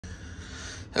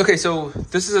Okay, so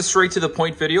this is a straight to the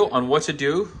point video on what to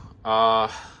do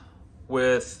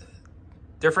with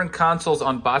different consoles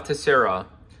on batocera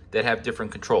that have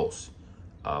different controls.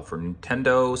 For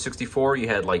Nintendo 64, you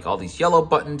had like all these yellow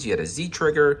buttons, you had a Z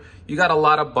trigger, you got a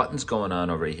lot of buttons going on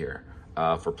over here.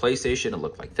 For PlayStation, it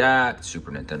looked like that,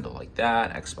 Super Nintendo like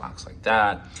that, Xbox like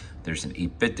that. There's an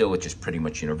 8-bit deal, which is pretty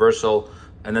much universal.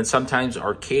 And then sometimes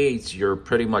arcades, you're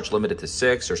pretty much limited to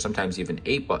 6 or sometimes even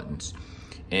 8 buttons.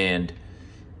 And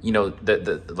you know,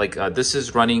 this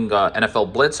is running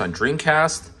NFL Blitz on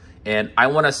Dreamcast, and I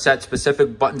want to set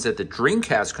specific buttons that the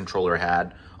Dreamcast controller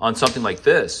had on something like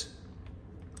this.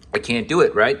 I can't do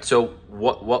it, right? So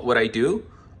what would I do?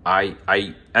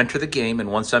 I enter the game,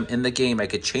 and once I'm in the game, I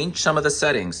could change some of the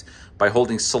settings by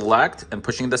holding select and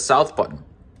pushing the south button.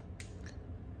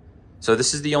 So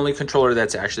this is the only controller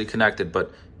that's actually connected,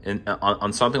 but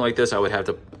on something like this, I would have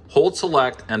to hold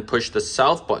select and push the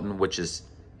south button, which is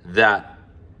that,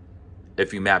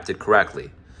 if you mapped it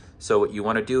correctly. So what you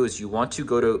want to do is you want to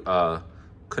go to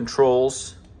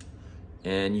controls,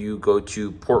 and you go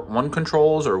to port 1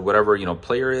 controls or whatever, you know,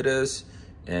 player it is,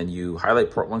 and you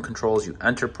highlight port 1 controls, you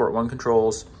enter port 1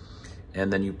 controls,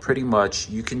 and then you pretty much,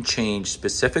 you can change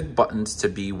specific buttons to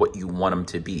be what you want them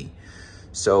to be.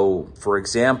 So for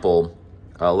example,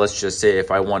 let's just say if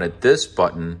I wanted this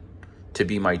button to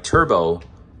be my turbo,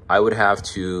 I would have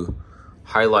to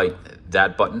highlight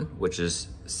that button, which is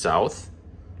south,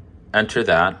 enter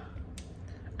that,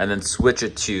 and then switch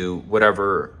it to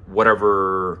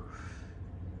whatever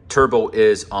turbo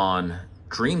is on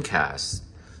Dreamcast.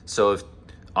 So if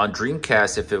on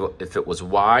Dreamcast, if it was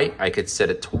Y, I could set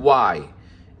it to Y.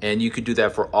 And you could do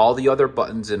that for all the other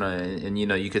buttons, and you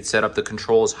know, you could set up the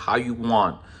controls how you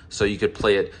want. So you could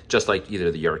play it just like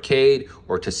either the arcade,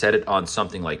 or to set it on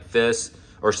something like this,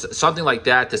 or something like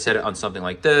that to set it on something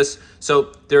like this.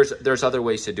 So there's other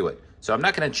ways to do it. So I'm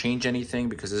not going to change anything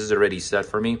because this is already set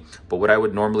for me. But what I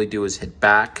would normally do is hit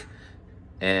back,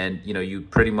 and you know, you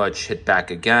pretty much hit back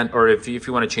again. Or if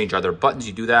you want to change other buttons,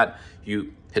 you do that.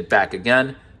 You hit back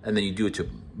again, and then you do it to,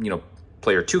 you know,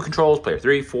 player 2 controls, player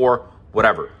 3, 4,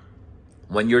 whatever.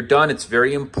 When you're done, it's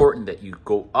very important that you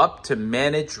go up to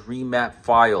manage remap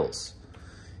files.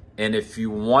 And if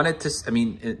you wanted to, I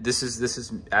mean, this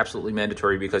is absolutely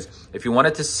mandatory, because if you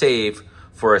wanted to save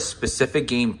for a specific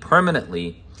game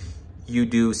permanently, you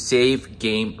do save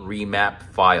game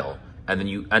remap file, and then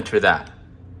you enter that.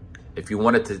 If you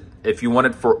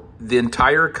wanted for the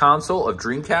entire console of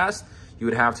Dreamcast, you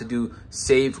would have to do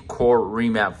save core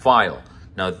remap file.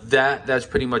 Now that's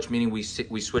pretty much meaning we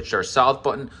switched our south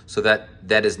button, so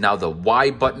that is now the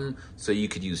Y button. So you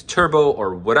could use turbo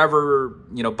or whatever,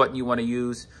 you know, button you want to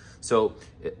use. So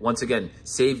once again,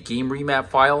 save game remap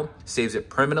file saves it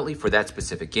permanently for that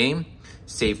specific game.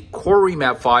 Save core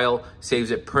remap file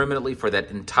saves it permanently for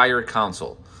that entire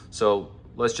console. So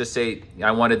let's just say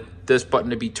I wanted this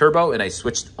button to be turbo, and I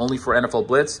switched only for NFL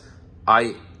Blitz.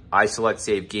 I select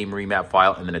save game remap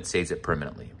file, and then it saves it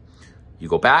permanently. You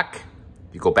go back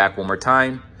one more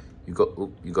time, you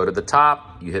go to the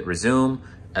top, you hit resume,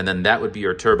 and then that would be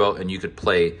your turbo, and you could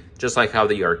play just like how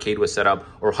the arcade was set up,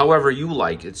 or however you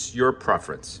like. It's your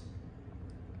preference.